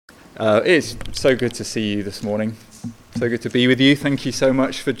It is so good to see you this morning. So good to be with you. Thank you so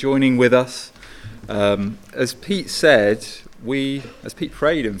much for joining with us. As Pete said, as Pete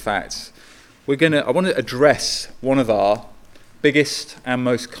prayed, in fact, I want to address one of our biggest and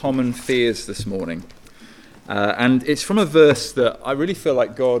most common fears this morning. And it's from a verse that I really feel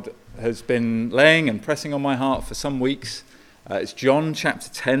like God has been laying and pressing on my heart for some weeks. It's John chapter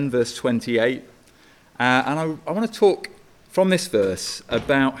 10, verse 28. And I want to talk from this verse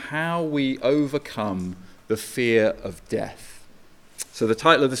about how we overcome the fear of death. So the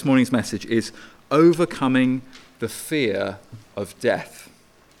title of this morning's message is Overcoming the Fear of Death.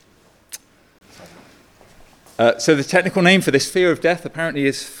 So the technical name for this fear of death apparently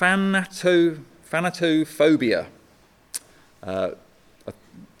is thanatophobia. I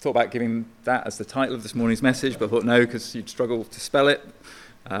thought about giving that as the title of this morning's message, but I thought no, because you'd struggle to spell it.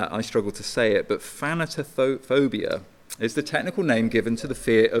 I struggle to say it, but thanatophobia is the technical name given to the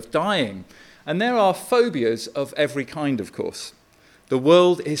fear of dying. And there are phobias of every kind, of course. The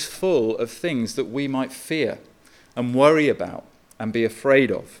world is full of things that we might fear and worry about and be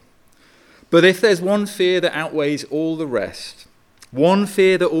afraid of. But if there's one fear that outweighs all the rest, one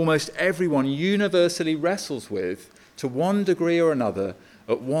fear that almost everyone universally wrestles with to one degree or another,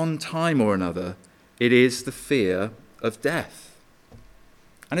 at one time or another, it is the fear of death.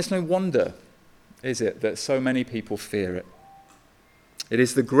 And it's no wonder, is it, that so many people fear it. It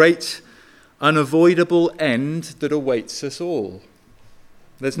is the great, unavoidable end that awaits us all.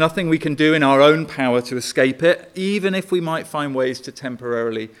 There's nothing we can do in our own power to escape it, even if we might find ways to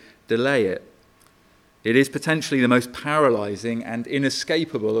temporarily delay it. It is potentially the most paralyzing and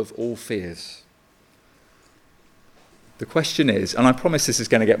inescapable of all fears. The question is, and I promise this is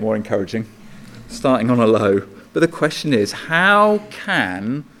going to get more encouraging, starting on a low, but the question is, how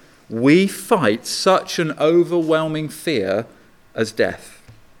can we fight such an overwhelming fear as death?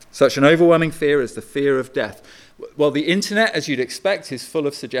 Such an overwhelming fear as the fear of death. Well, the internet, as you'd expect, is full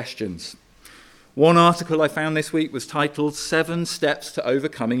of suggestions. One article I found this week was titled 7 Steps to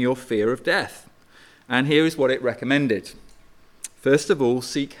Overcoming Your Fear of Death. And here is what it recommended. First of all,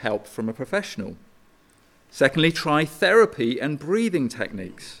 seek help from a professional. Secondly, try therapy and breathing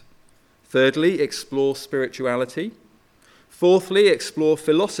techniques. Thirdly, explore spirituality. Fourthly, explore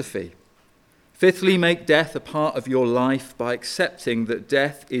philosophy. Fifthly, make death a part of your life by accepting that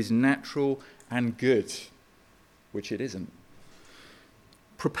death is natural and good, which it isn't.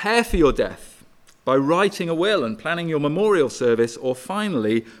 Prepare for your death by writing a will and planning your memorial service, or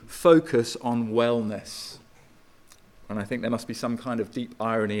finally, focus on wellness. And I think there must be some kind of deep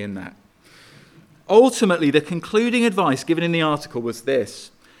irony in that. Ultimately, the concluding advice given in the article was this: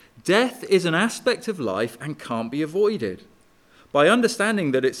 death is an aspect of life and can't be avoided. By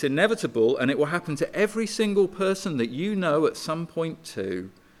understanding that it's inevitable and it will happen to every single person that you know at some point too,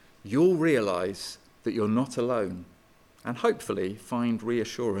 you'll realize that you're not alone and hopefully find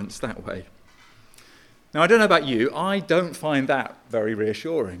reassurance that way. Now, I don't know about you, I don't find that very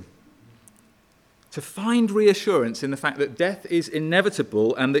reassuring. To find reassurance in the fact that death is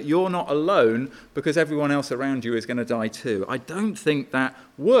inevitable and that you're not alone because everyone else around you is going to die too, I don't think that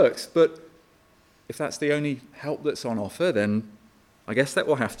works. But if that's the only help that's on offer, then I guess that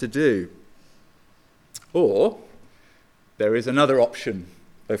will have to do. Or there is another option,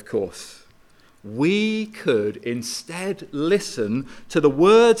 of course. We could instead listen to the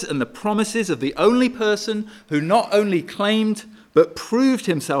words and the promises of the only person who not only claimed but proved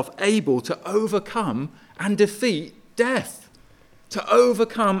himself able to overcome and defeat death. To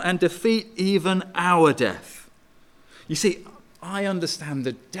overcome and defeat even our death. You see, I understand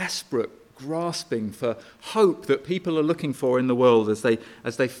the desperate grasping for hope that people are looking for in the world as they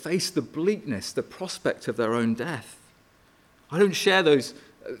face the bleakness, the prospect of their own death. I don't share those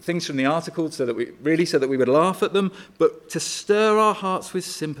things from the article so that we would laugh at them, but to stir our hearts with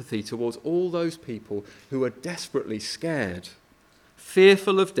sympathy towards all those people who are desperately scared,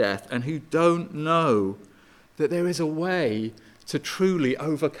 fearful of death, and who don't know that there is a way to truly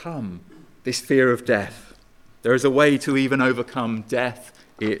overcome this fear of death. There is a way to even overcome death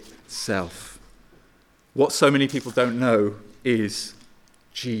itself. What so many people don't know is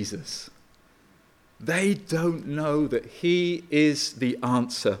Jesus. They don't know that he is the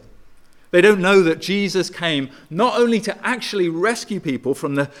answer. They don't know that Jesus came not only to actually rescue people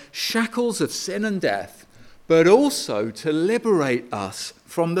from the shackles of sin and death, but also to liberate us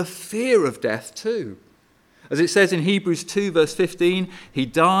from the fear of death too. As it says in Hebrews 2 verse 15, he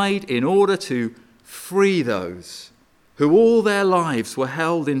died in order to free those who all their lives were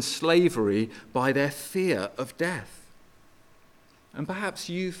held in slavery by their fear of death. And perhaps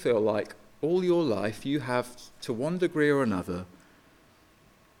you feel like all your life you have, to one degree or another,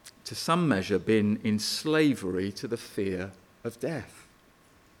 to some measure, been in slavery to the fear of death.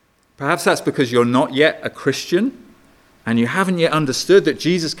 Perhaps that's because you're not yet a Christian and you haven't yet understood that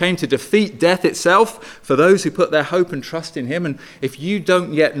Jesus came to defeat death itself for those who put their hope and trust in him. And if you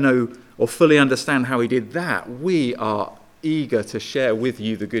don't yet know or fully understand how he did that, we are eager to share with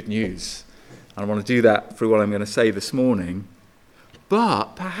you the good news. And I want to do that through what I'm going to say this morning.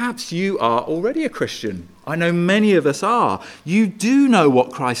 But perhaps you are already a Christian. I know many of us are. You do know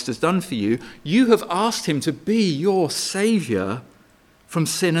what Christ has done for you. You have asked him to be your Saviour from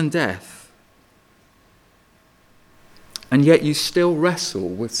sin and death. And yet you still wrestle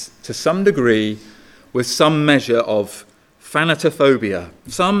with, to some degree, with some measure of thanatophobia,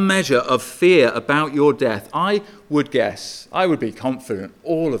 some measure of fear about your death. I would be confident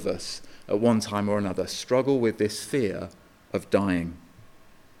all of us at one time or another struggle with this fear of dying.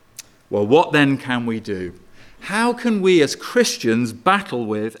 Well, what then can we do? How can we as Christians battle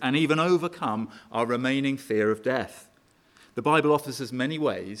with and even overcome our remaining fear of death? The Bible offers us many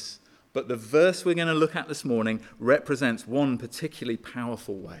ways, but the verse we're going to look at this morning represents one particularly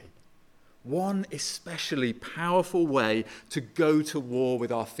powerful way. One especially powerful way to go to war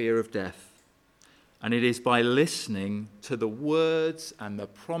with our fear of death. And it is by listening to the words and the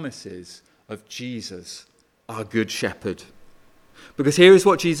promises of Jesus, our Good Shepherd. Because here is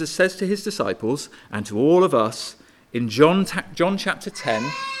what Jesus says to his disciples and to all of us in John chapter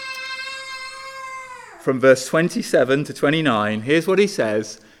 10, from verse 27 to 29. Here's what he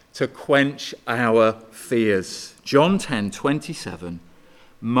says to quench our fears. John 10:27.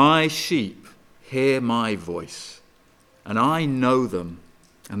 My sheep hear my voice, and I know them,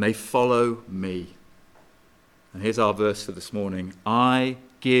 and they follow me. And here's our verse for this morning. I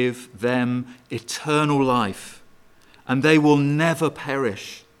give them eternal life, and they will never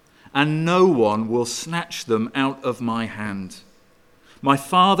perish, and no one will snatch them out of my hand. My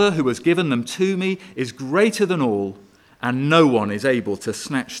Father, who has given them to me, is greater than all, and no one is able to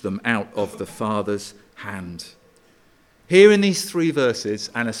snatch them out of the Father's hand. Here in these three verses,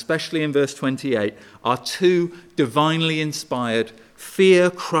 and especially in verse 28, are two divinely inspired,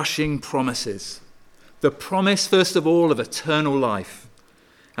 fear-crushing promises. The promise, first of all, of eternal life,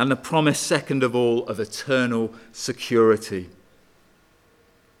 and the promise, second of all, of eternal security.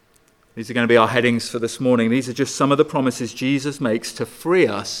 These are going to be our headings for this morning. These are just some of the promises Jesus makes to free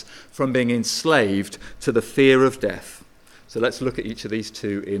us from being enslaved to the fear of death. So let's look at each of these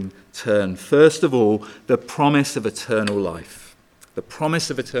two in turn. First of all, the promise of eternal life. The promise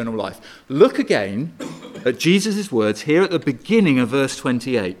of eternal life. Look again at Jesus' words here at the beginning of verse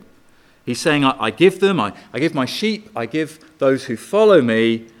 28. He's saying, I give them, I give my sheep, I give those who follow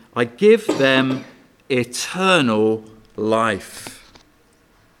me, I give them eternal life.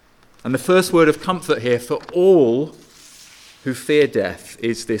 And the first word of comfort here for all who fear death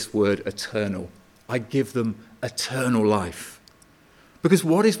is this word eternal. I give them eternal life. Because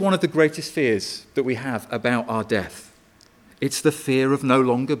what is one of the greatest fears that we have about our death? It's the fear of no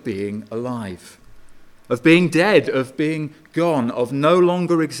longer being alive, of being dead, of being gone, of no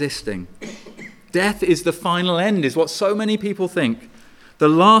longer existing. Death is the final end, is what so many people think. The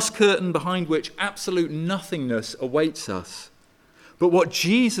last curtain behind which absolute nothingness awaits us. But what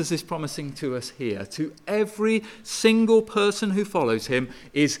Jesus is promising to us here, to every single person who follows him,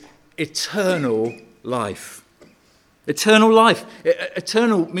 is eternal life. Eternal life.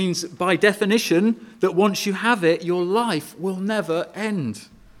 Eternal means, by definition, that once you have it, your life will never end.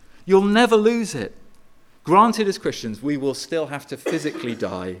 You'll never lose it. Granted, as Christians, we will still have to physically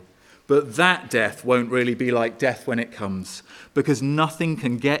die, but that death won't really be like death when it comes, because nothing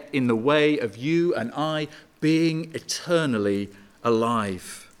can get in the way of you and I being eternally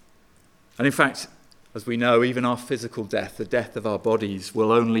alive. And in fact, as we know, even our physical death, the death of our bodies,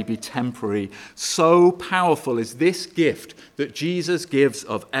 will only be temporary. So powerful is this gift that Jesus gives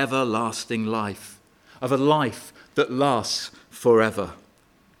of everlasting life, of a life that lasts forever.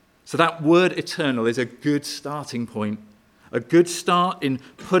 So that word eternal is a good starting point, a good start in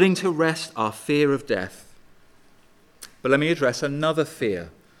putting to rest our fear of death. But let me address another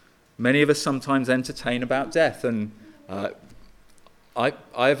fear many of us sometimes entertain about death, and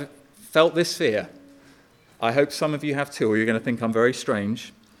I've felt this fear. I hope some of you have too, or you're going to think I'm very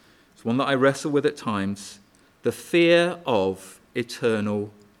strange. It's one that I wrestle with at times. The fear of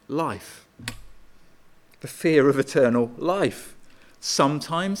eternal life. The fear of eternal life.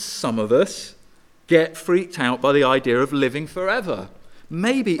 Sometimes some of us get freaked out by the idea of living forever.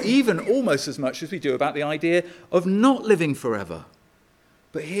 Maybe even almost as much as we do about the idea of not living forever.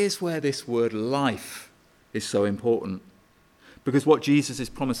 But here's where this word life is so important. Because what Jesus is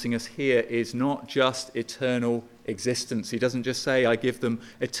promising us here is not just eternal existence. He doesn't just say, I give them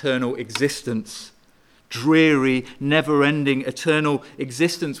eternal existence. Dreary, never-ending, eternal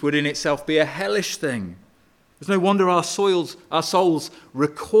existence would in itself be a hellish thing. There's no wonder our souls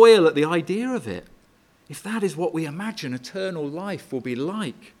recoil at the idea of it. If that is what we imagine eternal life will be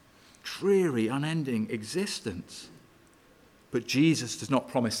like, dreary, unending existence. But Jesus does not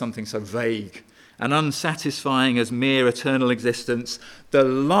promise something so vague and unsatisfying as mere eternal existence. The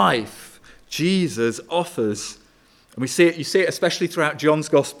life Jesus offers, and you see it especially throughout John's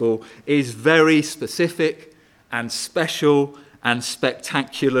Gospel, is very specific and special and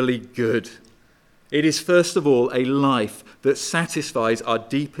spectacularly good. It is first of all a life that satisfies our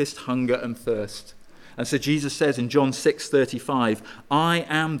deepest hunger and thirst. And so Jesus says in John 6:35, I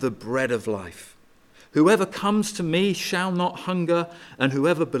am the bread of life. Whoever comes to me shall not hunger, and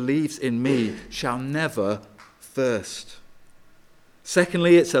whoever believes in me shall never thirst.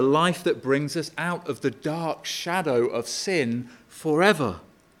 Secondly, it's a life that brings us out of the dark shadow of sin forever.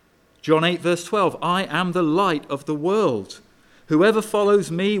 John 8 verse 12, I am the light of the world. Whoever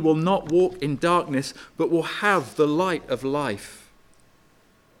follows me will not walk in darkness, but will have the light of life.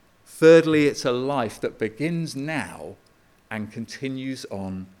 Thirdly, it's a life that begins now and continues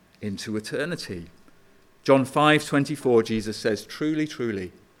on into eternity. John 5:24, Jesus says, truly,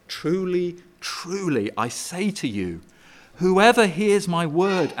 truly, truly, truly, I say to you, whoever hears my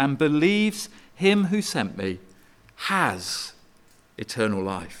word and believes him who sent me has eternal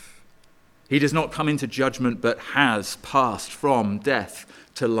life. He does not come into judgment, but has passed from death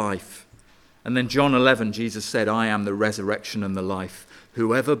to life. And then John 11, Jesus said, I am the resurrection and the life.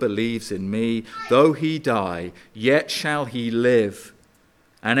 Whoever believes in me, though he die, yet shall he live.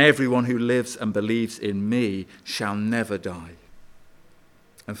 And everyone who lives and believes in me shall never die.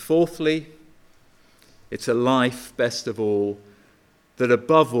 And fourthly, it's a life, best of all, that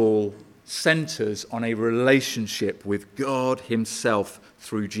above all centers on a relationship with God himself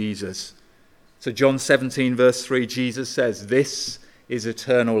through Jesus. So John 17 verse 3, Jesus says, this is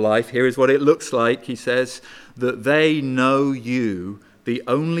eternal life. Here is what it looks like. He says, that they know you, the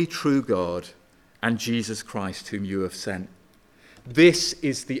only true God, and Jesus Christ whom you have sent. This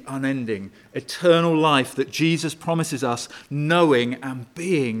is the unending, eternal life that Jesus promises us, knowing and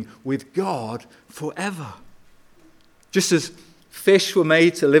being with God forever. Just as fish were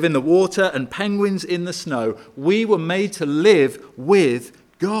made to live in the water and penguins in the snow, we were made to live with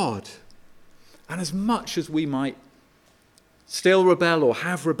God. And as much as we might still rebel or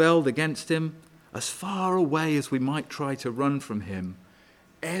have rebelled against him, as far away as we might try to run from him,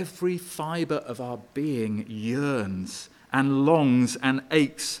 every fibre of our being yearns and longs and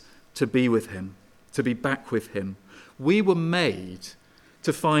aches to be with him, to be back with him. We were made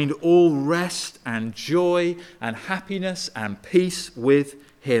to find all rest and joy and happiness and peace with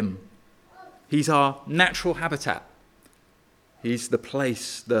him. He's our natural habitat. He's the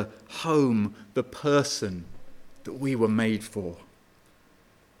place, the home, the person that we were made for.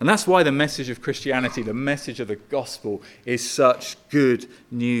 And that's why the message of Christianity, the message of the gospel, is such good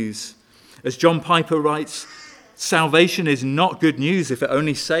news. As John Piper writes, salvation is not good news if it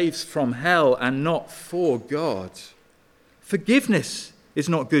only saves from hell and not for God. Forgiveness is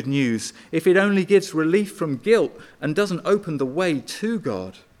not good news if it only gives relief from guilt and doesn't open the way to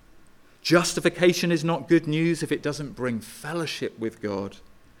God. Justification is not good news if it doesn't bring fellowship with God.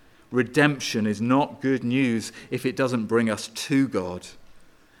 Redemption is not good news if it doesn't bring us to God.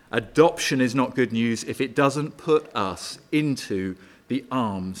 Adoption is not good news if it doesn't put us into the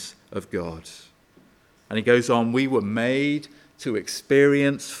arms of God. And he goes on, we were made to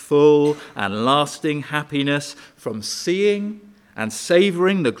experience full and lasting happiness from seeing and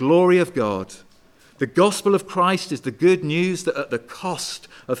savouring the glory of God. The gospel of Christ is the good news that at the cost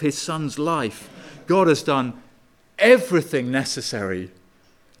of his son's life, God has done everything necessary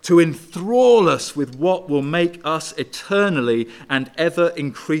to enthrall us with what will make us eternally and ever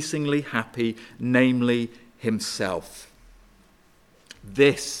increasingly happy, namely himself.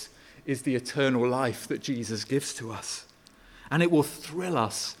 This is the eternal life that Jesus gives to us. And it will thrill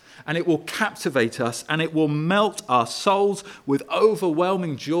us, and it will captivate us, and it will melt our souls with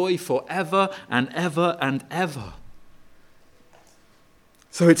overwhelming joy forever and ever and ever.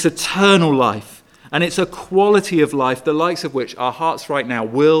 So it's eternal life, and it's a quality of life, the likes of which our hearts right now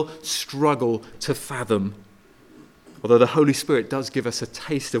will struggle to fathom. Although the Holy Spirit does give us a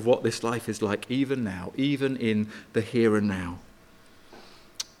taste of what this life is like, even now, even in the here and now.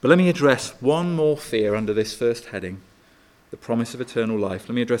 But let me address one more fear under this first heading, the promise of eternal life.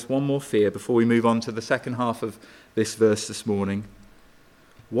 Let me address one more fear before we move on to the second half of this verse this morning.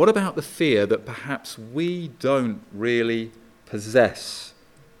 What about the fear that perhaps we don't really possess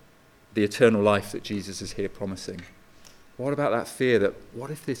the eternal life that Jesus is here promising? What about that fear that,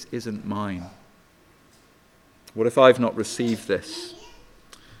 what if this isn't mine? What if I've not received this?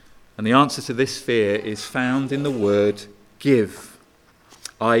 And the answer to this fear is found in the word give.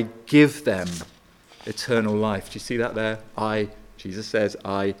 I give them eternal life. Do you see that there? Jesus says,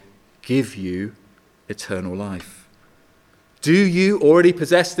 I give you eternal life. Do you already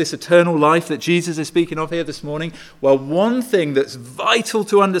possess this eternal life that Jesus is speaking of here this morning? Well, one thing that's vital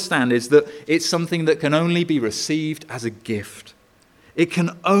to understand is that it's something that can only be received as a gift. It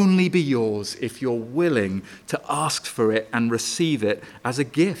can only be yours if you're willing to ask for it and receive it as a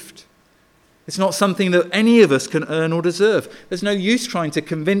gift. It's not something that any of us can earn or deserve. There's no use trying to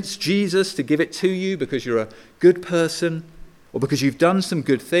convince Jesus to give it to you because you're a good person, or because you've done some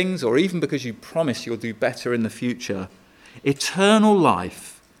good things, or even because you promise you'll do better in the future. Eternal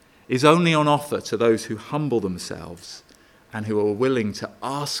life is only on offer to those who humble themselves and who are willing to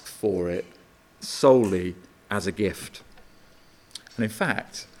ask for it solely as a gift. And in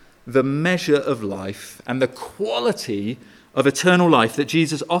fact, the measure of life and the quality of eternal life that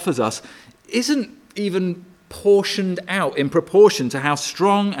Jesus offers us isn't even portioned out in proportion to how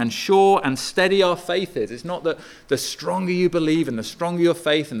strong and sure and steady our faith is. It's not that the stronger you believe and the stronger your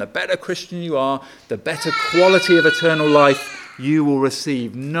faith and the better Christian you are, the better quality of eternal life you will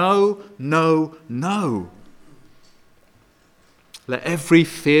receive. No, no, no. Let every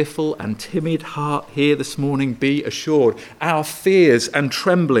fearful and timid heart here this morning be assured. Our fears and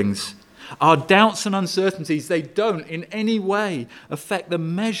tremblings, our doubts and uncertainties, they don't in any way affect the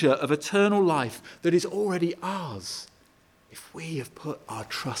measure of eternal life that is already ours if we have put our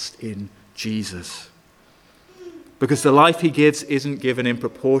trust in Jesus. Because the life he gives isn't given in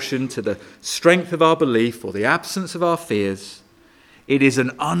proportion to the strength of our belief or the absence of our fears. It is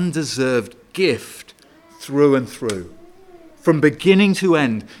an undeserved gift through and through, from beginning to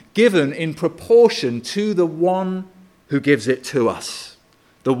end, given in proportion to the one who gives it to us.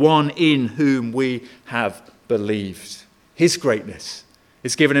 The one in whom we have believed. His greatness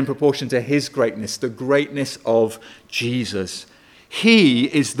is given in proportion to his greatness, the greatness of Jesus. He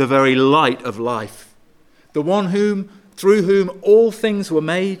is the very light of life, the one through whom all things were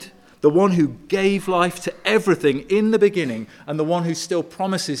made, the one who gave life to everything in the beginning, and the one who still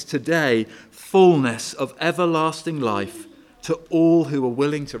promises today fullness of everlasting life to all who are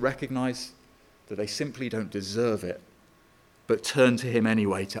willing to recognize that they simply don't deserve it, but turn to him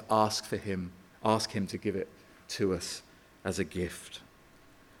anyway to ask him to give it to us as a gift.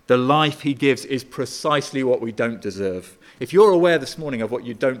 The life he gives is precisely what we don't deserve. If you're aware this morning of what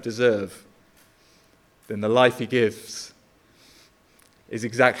you don't deserve, then the life he gives is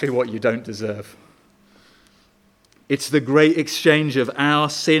exactly what you don't deserve. It's the great exchange of our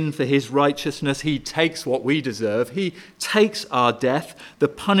sin for his righteousness. He takes what we deserve. He takes our death, the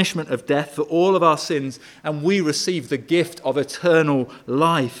punishment of death for all of our sins, and we receive the gift of eternal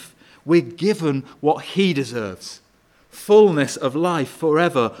life. We're given what he deserves, fullness of life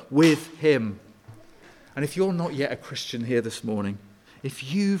forever with him. And if you're not yet a Christian here this morning,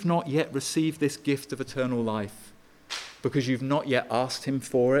 if you've not yet received this gift of eternal life because you've not yet asked him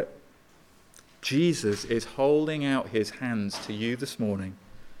for it, Jesus is holding out his hands to you this morning,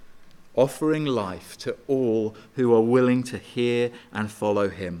 offering life to all who are willing to hear and follow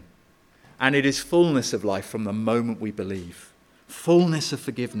him. And it is fullness of life from the moment we believe. Fullness of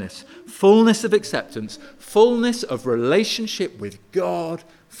forgiveness, fullness of acceptance, fullness of relationship with God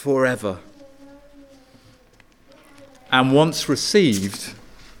forever. And once received,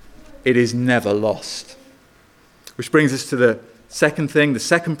 it is never lost. Which brings us to the second thing, the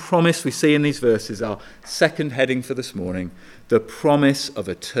second promise we see in these verses, our second heading for this morning, the promise of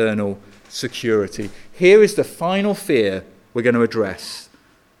eternal security. Here is the final fear we're going to address.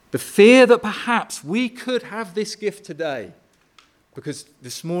 The fear that perhaps we could have this gift today, because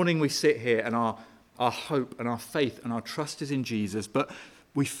this morning we sit here and our hope and our faith and our trust is in Jesus, but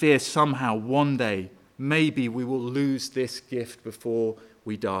we fear somehow one day maybe we will lose this gift before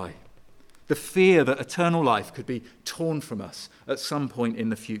we die. The fear that eternal life could be torn from us at some point in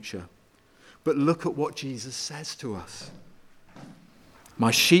the future. But look at what Jesus says to us.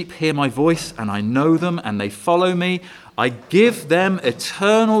 My sheep hear my voice, and I know them, and they follow me. I give them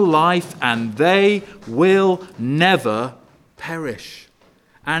eternal life, and they will never perish.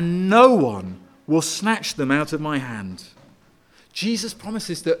 And no one will snatch them out of my hand. Jesus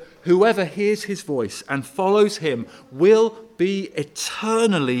promises that whoever hears his voice and follows him will be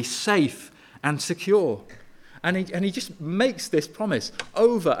eternally safe and secure. And he just makes this promise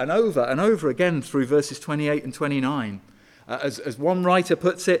over and over and over again through verses 28 and 29. As one writer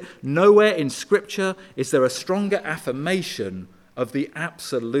puts it, nowhere in Scripture is there a stronger affirmation of the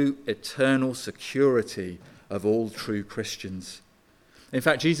absolute eternal security of all true Christians. In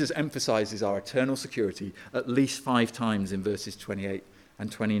fact, Jesus emphasizes our eternal security at least 5 times in verses 28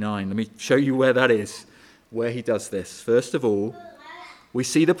 and 29. Let me show you where that is, where he does this. First of all, we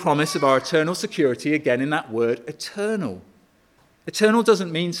see the promise of our eternal security again in that word eternal. Eternal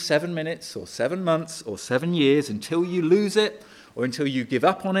doesn't mean 7 minutes or 7 months or 7 years until you lose it or until you give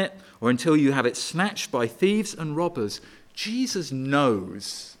up on it or until you have it snatched by thieves and robbers. Jesus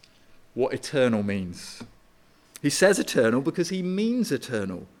knows what eternal means. He says eternal because he means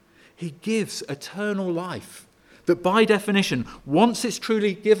eternal. He gives eternal life that by definition, once it's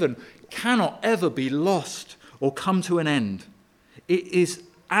truly given, cannot ever be lost or come to an end. It is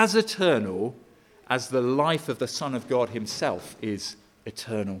as eternal as the life of the Son of God himself is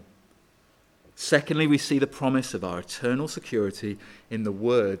eternal. Secondly, we see the promise of our eternal security in the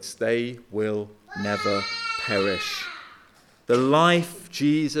words, they will never perish. The life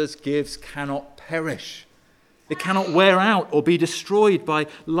Jesus gives cannot perish. It cannot wear out or be destroyed by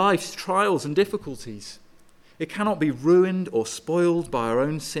life's trials and difficulties. It cannot be ruined or spoiled by our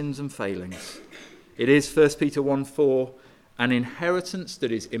own sins and failings. It is, 1 Peter 1:4, an inheritance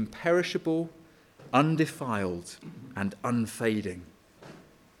that is imperishable, undefiled, and unfading.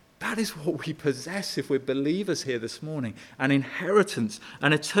 That is what we possess if we're believers here this morning. An inheritance,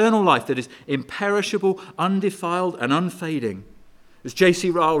 an eternal life that is imperishable, undefiled, and unfading. As J.C.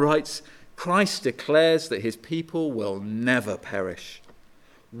 Ryle writes, Christ declares that his people will never perish.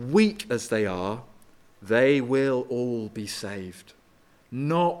 Weak as they are, they will all be saved.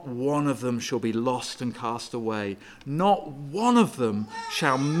 Not one of them shall be lost and cast away. Not one of them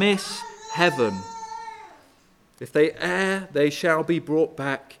shall miss heaven. If they err, they shall be brought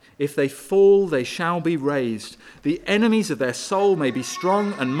back. If they fall, they shall be raised. The enemies of their soul may be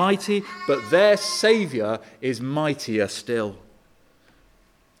strong and mighty, but their Saviour is mightier still.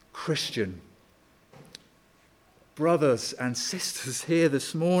 Christian, brothers and sisters here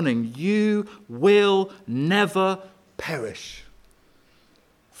this morning, you will never perish.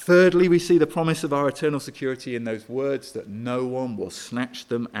 Thirdly, we see the promise of our eternal security in those words that no one will snatch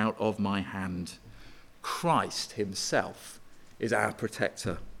them out of my hand. Christ himself is our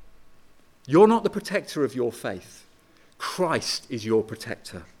protector. You're not the protector of your faith. Christ is your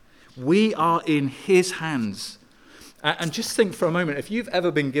protector. We are in his hands. And just think for a moment, if you've ever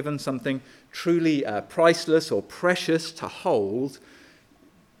been given something truly priceless or precious to hold,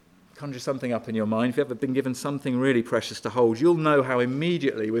 conjure something up in your mind. If you've ever been given something really precious to hold, you'll know how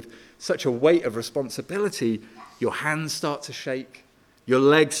immediately, with such a weight of responsibility, your hands start to shake, your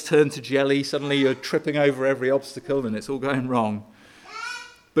legs turn to jelly, suddenly you're tripping over every obstacle and it's all going wrong.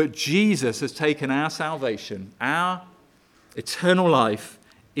 But Jesus has taken our salvation, our eternal life,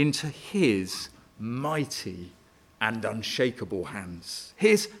 into his mighty and unshakable hands.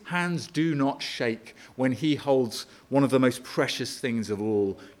 His hands do not shake when he holds one of the most precious things of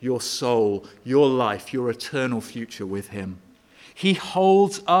all, your soul, your life, your eternal future with him. He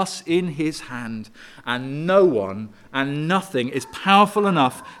holds us in his hand, and no one and nothing is powerful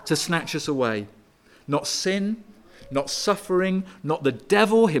enough to snatch us away. Not sin, not suffering, not the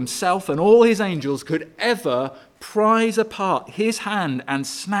devil himself and all his angels could ever prise apart his hand and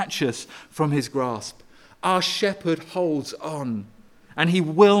snatch us from his grasp. Our shepherd holds on, and he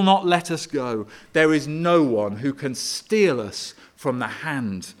will not let us go. There is no one who can steal us from the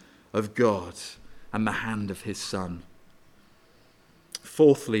hand of God and the hand of his Son.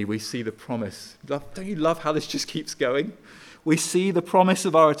 Fourthly, we see the promise. Don't you love how this just keeps going? We see the promise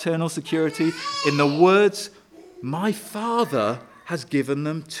of our eternal security in the words, my Father has given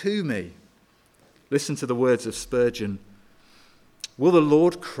them to me. Listen to the words of Spurgeon. Will the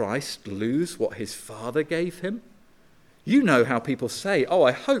Lord Christ lose what his Father gave him? You know how people say,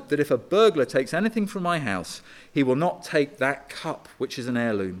 I hope that if a burglar takes anything from my house, he will not take that cup, which is an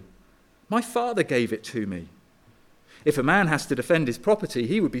heirloom. My Father gave it to me. If a man has to defend his property,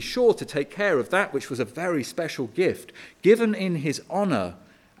 he would be sure to take care of that which was a very special gift, given in his honor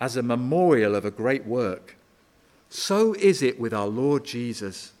as a memorial of a great work. So is it with our Lord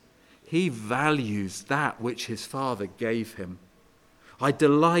Jesus. He values that which his Father gave him. I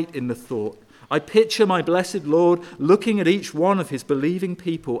delight in the thought. I picture my blessed Lord looking at each one of his believing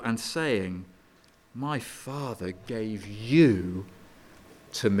people and saying, my Father gave you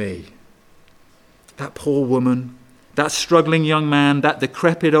to me. That poor woman, that struggling young man, that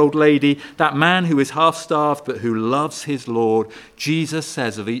decrepit old lady, that man who is half-starved but who loves his Lord, Jesus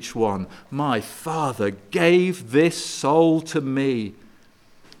says of each one, my Father gave this soul to me.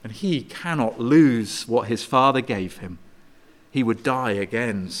 And he cannot lose what his Father gave him. he would die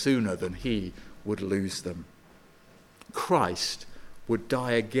again sooner than he would lose them. Christ would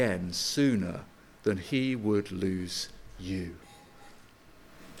die again sooner than he would lose you.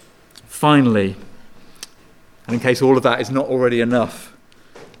 Finally, and in case all of that is not already enough,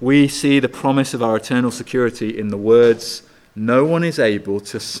 we see the promise of our eternal security in the words, "No one is able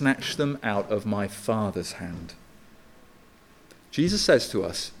to snatch them out of my Father's hand." Jesus says to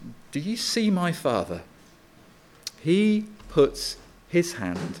us, "Do you see my Father? He puts his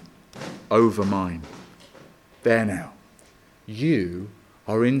hand over mine." There now, you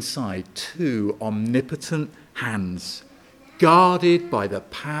are inside two omnipotent hands, guarded by the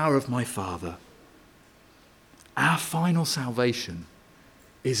power of my Father. Our final salvation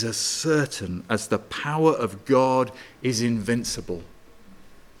is as certain as the power of God is invincible.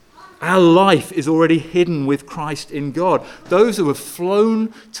 Our life is already hidden with Christ in God. Those who have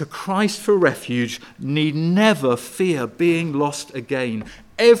flown to Christ for refuge need never fear being lost again.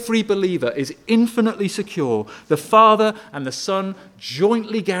 Every believer is infinitely secure. The Father and the Son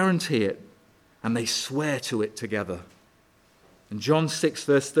jointly guarantee it, and they swear to it together. In John 6,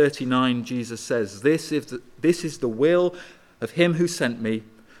 verse 39, Jesus says, This is the will of him who sent me,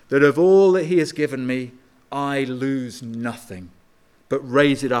 that of all that he has given me, I lose nothing, but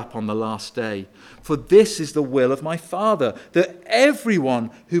raise it up on the last day. For this is the will of my Father, that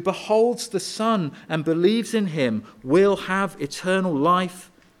everyone who beholds the Son and believes in him will have eternal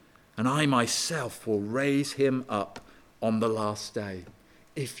life, and I myself will raise him up on the last day.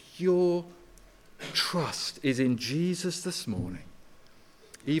 If your trust is in Jesus this morning,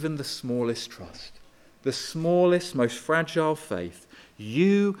 even the smallest trust, the smallest, most fragile faith,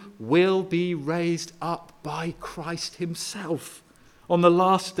 you will be raised up by Christ himself on the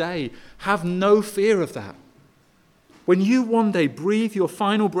last day. Have no fear of that. When you one day breathe your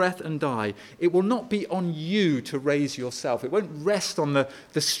final breath and die, it will not be on you to raise yourself. It won't rest on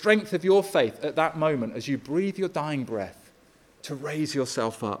the strength of your faith at that moment as you breathe your dying breath to raise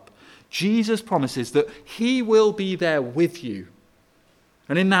yourself up. Jesus promises that he will be there with you.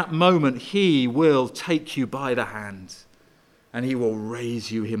 And in that moment, he will take you by the hand and he will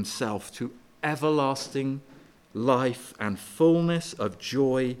raise you himself to everlasting life and fullness of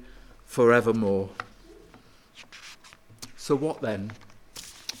joy forevermore. So what then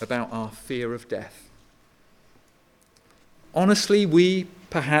about our fear of death? Honestly, we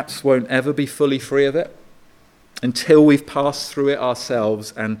perhaps won't ever be fully free of it until we've passed through it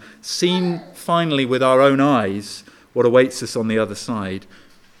ourselves and seen finally with our own eyes what awaits us on the other side.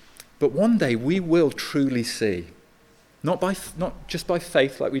 But one day we will truly see, not just by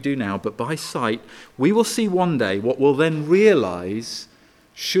faith like we do now, but by sight. We will see one day what we'll then realize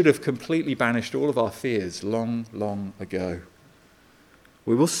should have completely banished all of our fears long, long ago.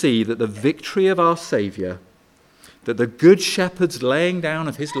 We will see that the victory of our Saviour, that the Good Shepherd's laying down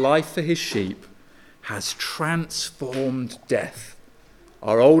of his life for his sheep, has transformed death,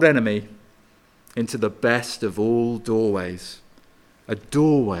 our old enemy, into the best of all doorways. A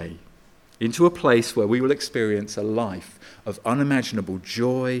doorway into a place where we will experience a life of unimaginable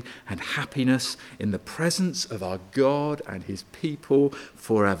joy and happiness in the presence of our God and his people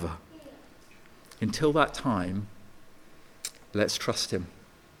forever. Until that time, let's trust him.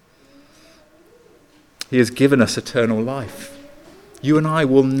 He has given us eternal life. You and I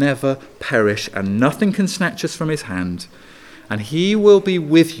will never perish, and nothing can snatch us from his hand. And he will be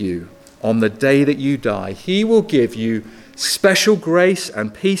with you on the day that you die. He will give you special grace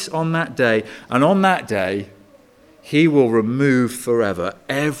and peace on that day. And on that day, he will remove forever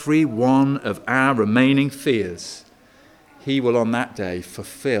every one of our remaining fears. He will on that day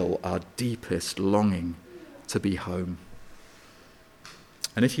fulfill our deepest longing to be home.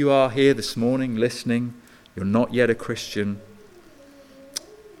 And if you are here this morning listening, you're not yet a Christian,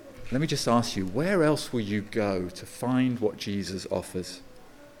 let me just ask you, where else will you go to find what Jesus offers?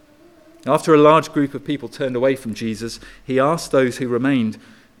 After a large group of people turned away from Jesus, he asked those who remained,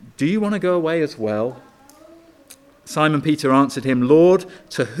 "Do you want to go away as well?" Simon Peter answered him, "Lord,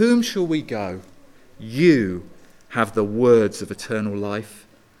 to whom shall we go? You have the words of eternal life,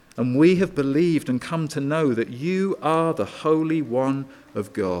 and we have believed and come to know that you are the Holy One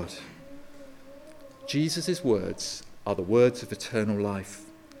of God." Jesus' words are the words of eternal life.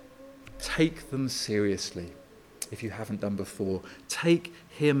 Take them seriously if you haven't done before. Take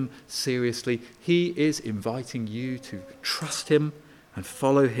him seriously. He is inviting you to trust him and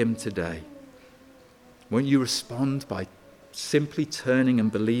follow him today. Won't you respond by simply turning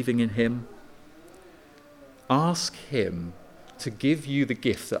and believing in him? Ask him to give you the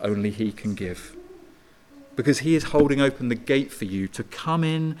gift that only he can give. because he is holding open the gate for you to come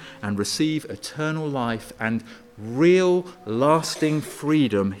in and receive eternal life and real, lasting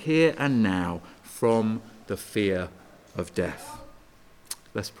freedom here and now from the fear of death.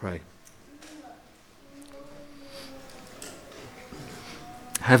 Let's pray.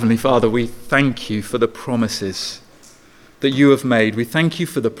 Heavenly Father, we thank you for the promises that you have made. We thank you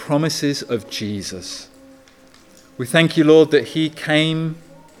for the promises of Jesus. We thank you, Lord, that he came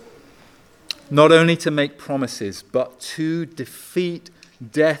not only to make promises, but to defeat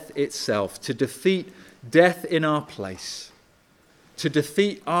death itself, to defeat death in our place, to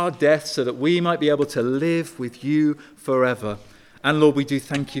defeat our death so that we might be able to live with you forever. And Lord, we do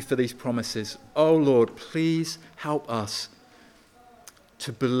thank you for these promises. Oh Lord, please help us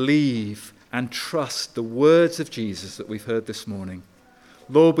to believe and trust the words of Jesus that we've heard this morning.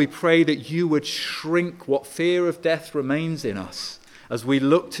 Lord, we pray that you would shrink what fear of death remains in us as we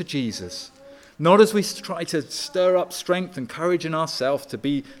look to Jesus, not as we try to stir up strength and courage in ourselves to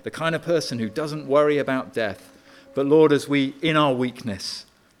be the kind of person who doesn't worry about death, but Lord, as we, in our weakness,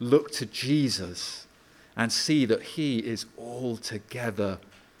 look to Jesus and see that he is altogether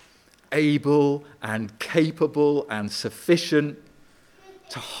able and capable and sufficient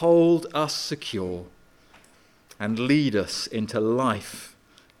to hold us secure and lead us into life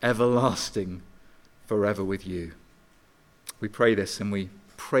everlasting forever with you. We pray this and we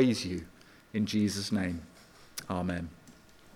praise you in Jesus' name. Amen.